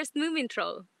was the first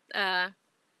Moomintroll.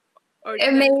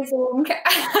 Amazing.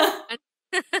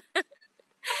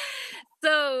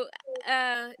 So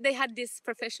they had this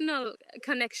professional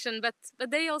connection, but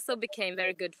they also became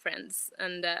very good friends,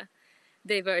 and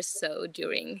they were so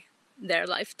during their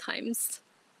lifetimes.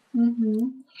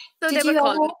 So they were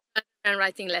calling and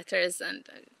writing letters and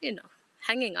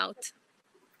hanging out.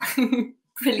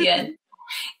 Brilliant.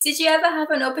 Did you ever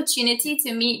have an opportunity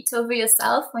to meet Tove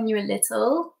yourself when you were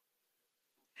little?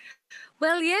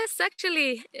 Well, yes,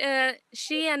 actually,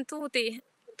 she and Tuuli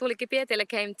Pietila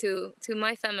came to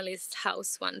my family's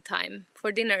house one time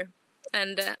for dinner,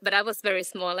 and but I was very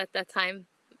small at that time,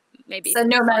 maybe. So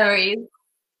no memories.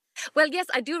 Well, yes,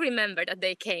 I do remember that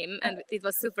they came, and it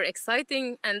was super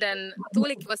exciting. And then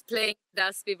Tuuli was playing with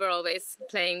us. We were always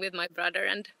playing with my brother,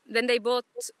 and then they brought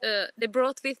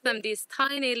with them these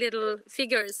tiny little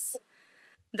figures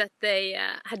that they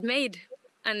had made,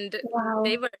 and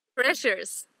they were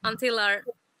treasures until our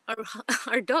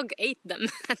dog ate them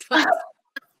at one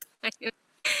time.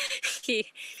 He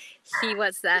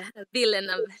was a villain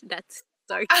of that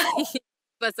sort. He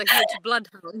was a huge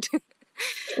bloodhound.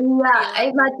 Yeah,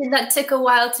 I imagine that took a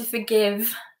while to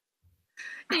forgive.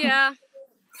 Yeah,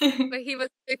 but he was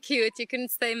so cute. You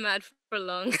couldn't stay mad for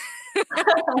long.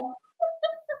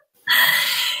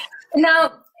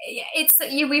 Now,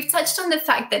 we've touched on the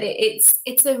fact that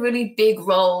it's a really big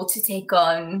role to take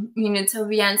on.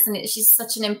 Tove Jansson, she's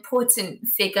such an important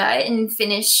figure in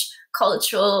Finnish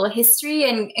cultural history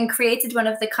and created one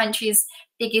of the country's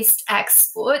biggest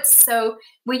exports. So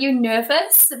were you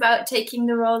nervous about taking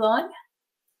the role on?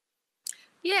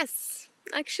 Yes,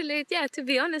 actually, yeah, to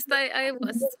be honest, I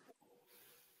was.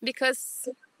 Because,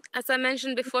 as I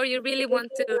mentioned before, you really want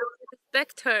to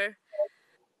respect her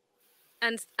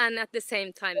and at the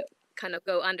same time kind of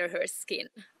go under her skin.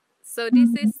 So this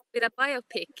is, with a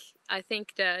biopic, I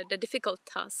think the difficult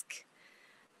task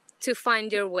to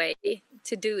find your way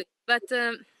to do it. But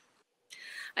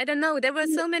I don't know, there were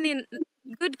so many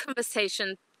good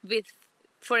conversations with,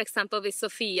 for example, with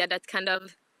Sophia, that kind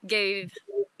of gave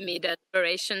me the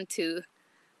inspiration to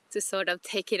sort of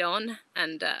take it on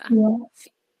and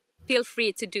feel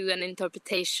free to do an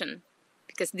interpretation,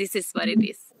 because this is what it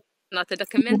is, not a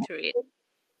documentary.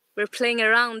 We're playing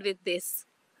around with this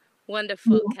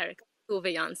wonderful character,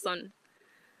 Tove Jansson,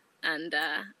 and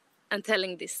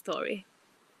telling this story.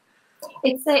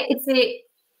 It's a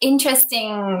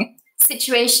interesting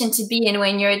situation to be in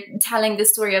when you're telling the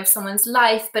story of someone's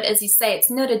life, but as you say, it's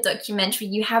not a documentary.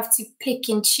 You have to pick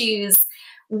and choose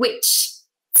which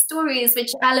stories,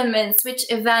 which elements,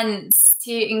 which events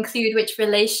to include, which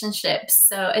relationships.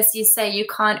 So as you say, you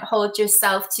can't hold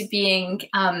yourself to being,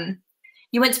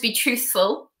 you want to be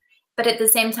truthful, but at the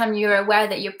same time, you're aware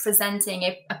that you're presenting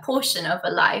a portion of a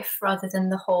life rather than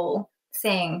the whole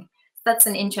thing. That's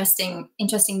an interesting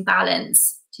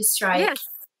balance to strike. Yes,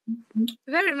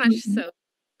 very much so.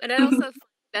 And I also find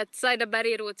that Saida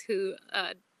Bergerud, who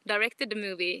directed the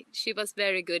movie, she was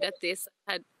very good at this,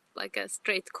 had like a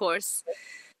straight course,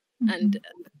 and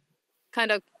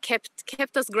kind of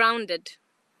kept us grounded.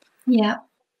 Yeah,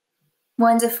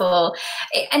 wonderful.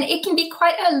 And it can be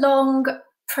quite a long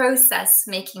process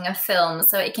making a film.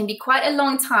 So it can be quite a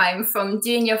long time from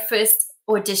doing your first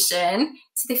audition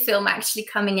to the film actually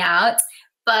coming out.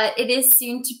 But it is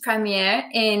soon to premiere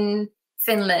in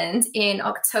Finland in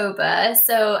October.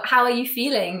 So how are you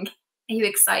feeling? Are you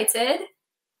excited?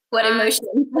 What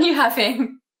emotions are you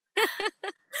having?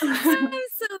 I'm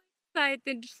so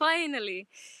excited, finally.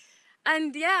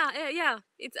 And yeah,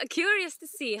 it's curious to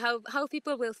see how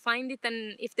people will find it,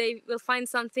 and if they will find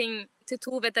something to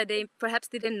Tove that they perhaps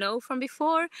didn't know from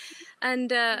before.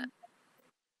 And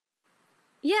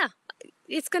yeah,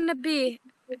 it's gonna be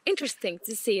interesting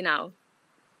to see now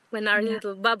when our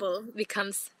little bubble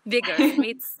becomes bigger,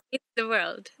 meets the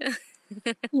world.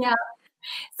 Yeah.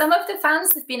 Some of the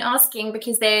fans have been asking,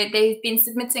 because they've been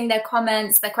submitting their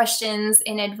comments, their questions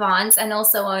in advance, and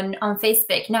also on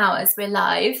Facebook now as we're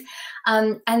live.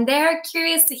 And they're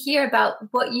curious to hear about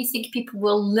what you think people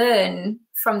will learn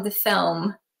from the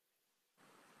film.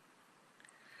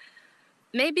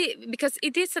 maybe because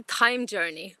it is a time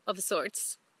journey of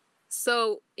sorts.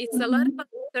 So it's a lot about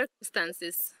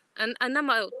circumstances and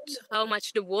about how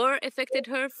much the war affected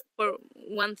her, for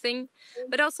one thing.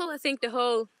 But also, I think the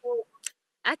whole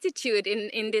attitude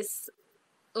in this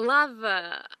love,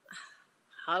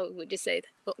 how would you say it?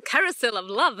 Well, carousel of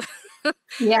love.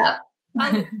 Yeah.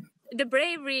 How the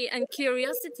bravery and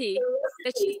curiosity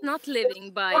that she's not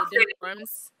living by the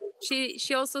norms.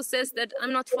 She also says that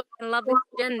I'm not falling in love with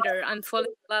gender, I'm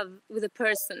falling in love with a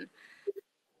person.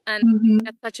 And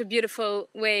that's such a beautiful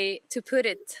way to put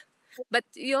it. But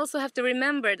you also have to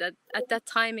remember that at that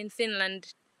time in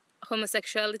Finland,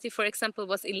 homosexuality, for example,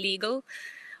 was illegal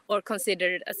or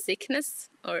considered a sickness.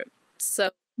 Or so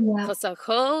it was a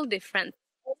whole different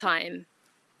time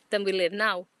than we live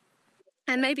now.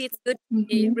 And maybe it's good to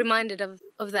be reminded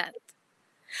of that.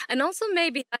 And also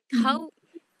maybe like how,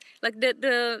 like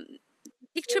the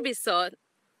picture we saw,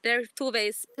 there Tove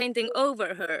is painting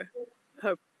over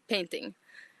her painting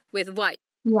with white.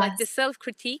 Yes. Like the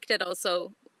self-critique that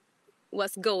also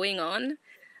was going on,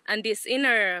 and this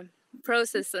inner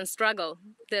process and struggle,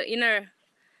 the inner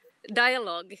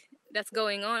dialogue that's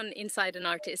going on inside an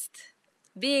artist,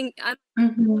 being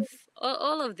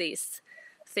all of these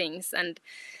things. And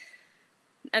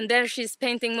there she's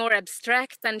painting more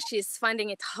abstract and she's finding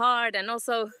it hard. And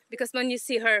also because when you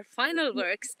see her final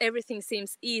works, everything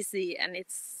seems easy and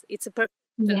it's a perfection.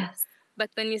 Yes.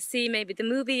 But when you see maybe the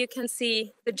movie, you can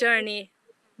see the journey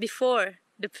before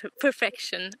the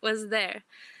perfection was there.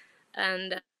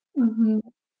 And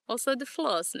also the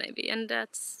flaws maybe. And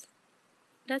that's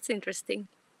interesting.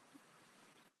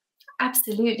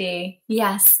 Absolutely.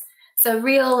 Yes. So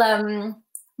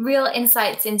real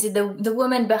insights into the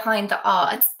woman behind the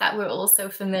art that we're also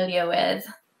familiar with.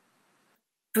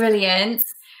 Brilliant.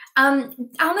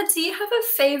 Alma, do you have a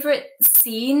favorite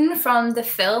scene from the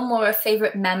film or a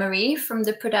favorite memory from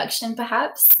the production,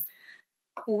 perhaps?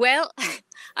 Well,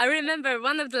 I remember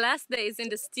one of the last days in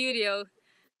the studio,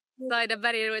 Saida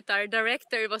Berger with our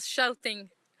director was shouting,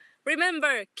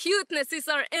 "Remember, cuteness is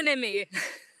our enemy."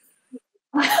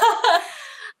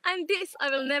 And this I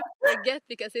will never forget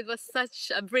because it was such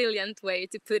a brilliant way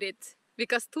to put it.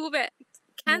 Because Tove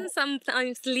can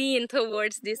sometimes lean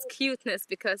towards this cuteness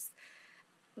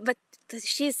but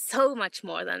she's so much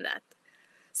more than that.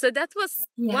 So that was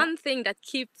one thing that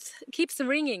keeps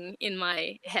ringing in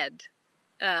my head.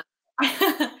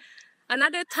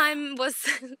 Another time was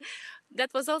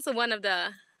that was also one of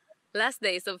the last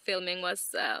days of filming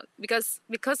was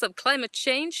because of climate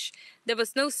change, there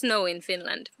was no snow in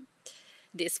Finland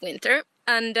this winter,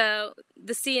 and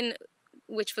the scene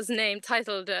which was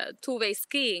titled Tove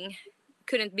skiing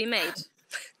couldn't be made.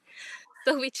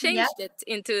 So we changed it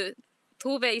into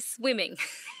Tove swimming.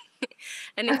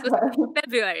 And it was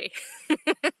February.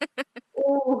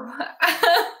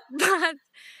 But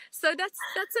so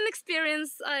that's an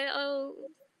experience I'll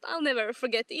never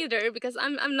forget either, because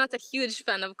I'm not a huge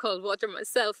fan of cold water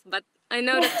myself, but I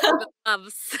know that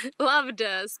Tove loved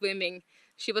swimming.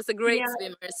 She was a great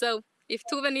swimmer. So if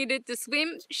Tove needed to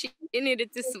swim, she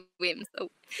needed to swim.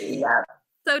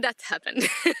 So that happened.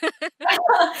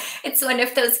 It's one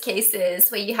of those cases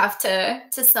where you have to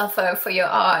suffer for your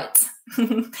art.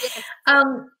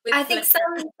 I think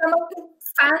some of the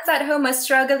fans at home are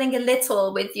struggling a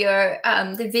little with your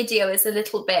the video is a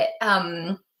little bit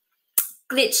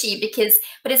glitchy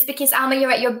but it's because Alma,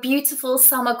 you're at your beautiful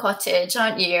summer cottage,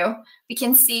 aren't you? We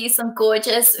can see some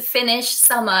gorgeous Finnish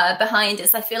summer behind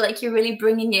us. I feel like you're really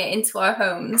bringing it into our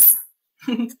homes.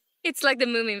 It's like the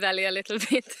Moomin Valley a little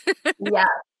bit. Yeah,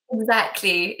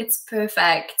 exactly. It's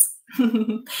perfect.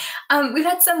 We've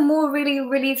had some more really,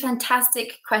 really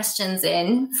fantastic questions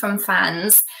in from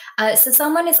fans. So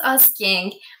someone is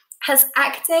asking, has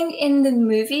acting in the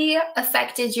movie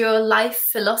affected your life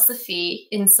philosophy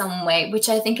in some way? Which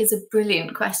I think is a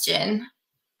brilliant question.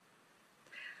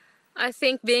 I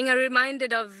think being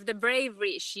reminded of the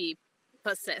bravery she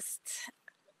possessed,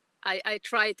 I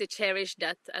try to cherish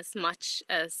that as much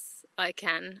as I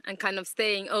can, and kind of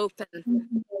staying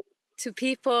open to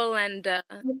people and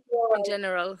in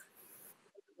general.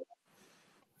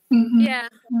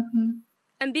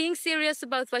 And being serious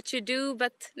about what you do,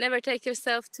 but never take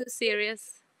yourself too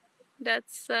serious.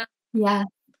 That's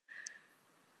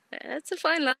that's a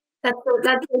fine line.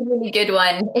 That's a really good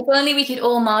one. If only we could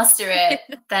all master it,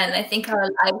 then I think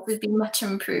our lives would be much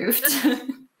improved.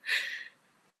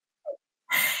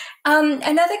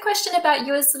 Another question about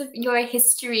your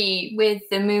history with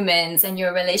the Moomins and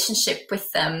your relationship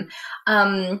with them.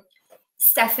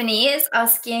 Stephanie is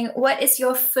asking, what is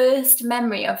your first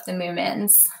memory of the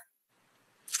Moomins?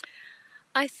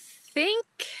 I think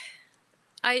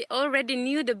I already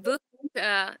knew the book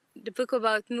the book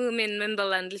about Moomin,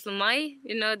 Mimble, and Little Mai.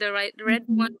 You know, the red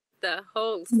one, the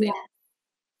holes. Yeah.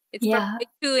 It's probably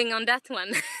chewing on that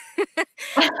one.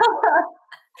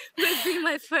 Would be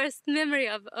my first memory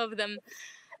of them.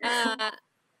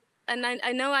 And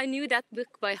I know I knew that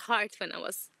book by heart when I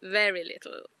was very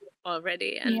little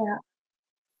already. And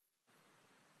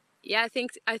yeah,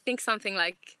 I think something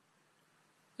like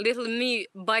little me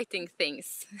biting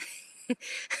things.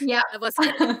 Yeah. I was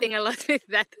connecting a lot with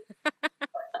that.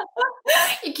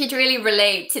 You could really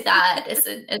relate to that as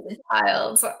a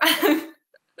child.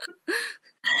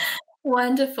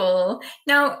 Wonderful.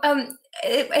 Now,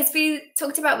 as we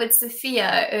talked about with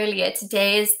Sophia earlier,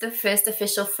 today is the first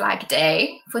official Flag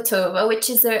Day for Tove, which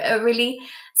is a really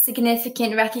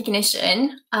significant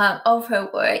recognition of her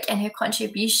work and her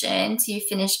contribution to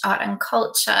Finnish art and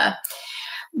culture.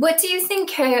 What do you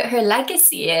think her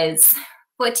legacy is?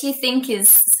 What do you think is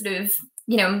sort of,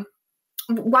 you know,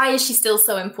 why is she still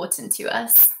so important to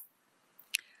us?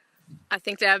 I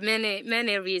think there are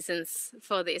many reasons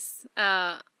for this.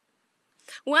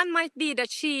 One might be that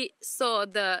she saw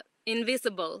the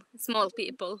invisible small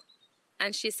people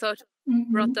and she sort of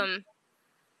brought them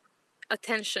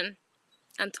attention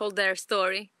and told their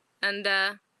story. And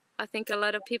I think a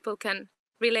lot of people can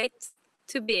relate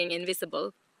to being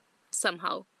invisible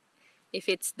somehow. If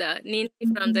it's the Nini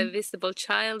from the Invisible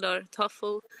Child or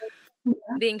Toffel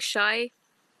being shy.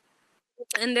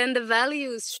 And then the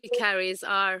values she carries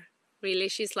are really,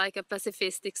 she's like a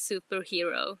pacifistic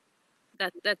superhero.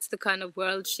 That's the kind of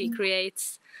world she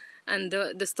creates and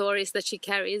the stories that she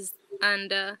carries.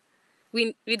 And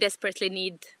we desperately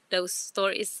need those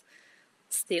stories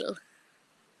still.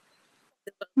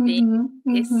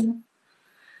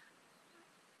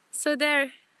 So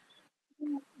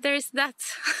there's that.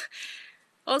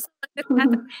 Also,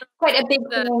 quite a big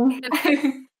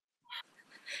thing.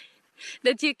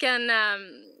 That you can,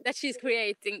 that she's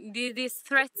creating these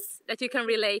threats that you can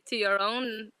relate to your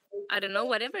own, I don't know,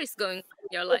 whatever is going on in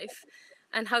your life,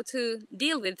 and how to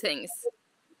deal with things.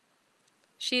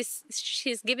 She's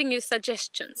giving you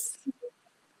suggestions.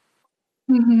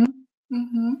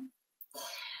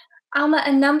 Alma,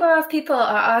 a number of people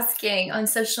are asking on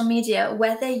social media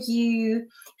whether you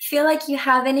feel like you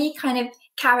have any kind of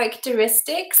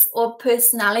characteristics or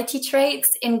personality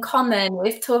traits in common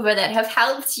with Tove that have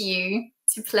helped you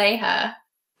to play her.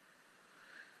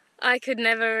 I could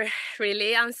never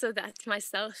really answer that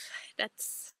myself.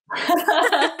 That's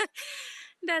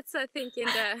that's I think in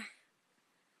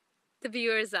the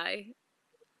viewer's eye.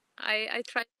 I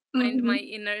try to find my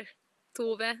inner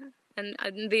Tove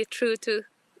and be true to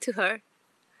her.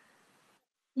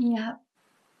 Yeah.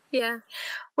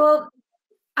 Well,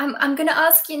 I'm going to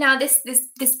ask you now this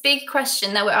big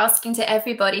question that we're asking to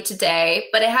everybody today,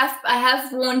 but I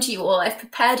have warned you all. I've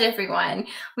prepared everyone.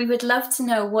 We would love to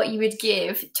know what you would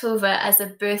give Tove as a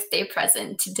birthday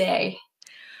present today.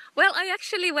 Well, I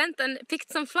actually went and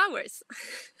picked some flowers.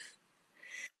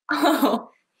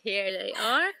 Oh, here they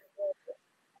are.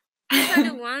 These are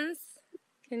the ones.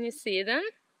 Can you see them?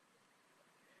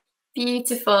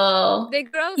 Beautiful. They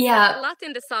grow a lot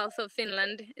in the south of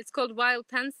Finland. It's called wild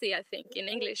pansy, I think, in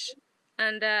English.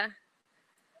 And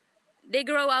they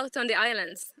grow out on the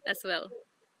islands as well.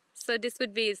 So this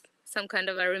would be some kind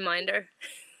of a reminder.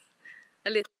 A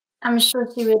little. I'm sure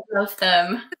she would love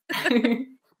them.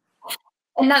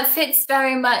 And that fits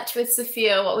very much with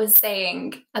Sophia, what was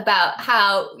saying about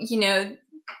how, you know,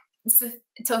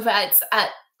 Tove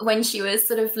when she was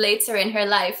sort of later in her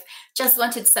life, just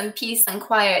wanted some peace and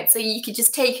quiet. So you could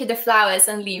just take her the flowers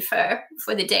and leave her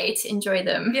for the day to enjoy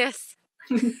them. Yes.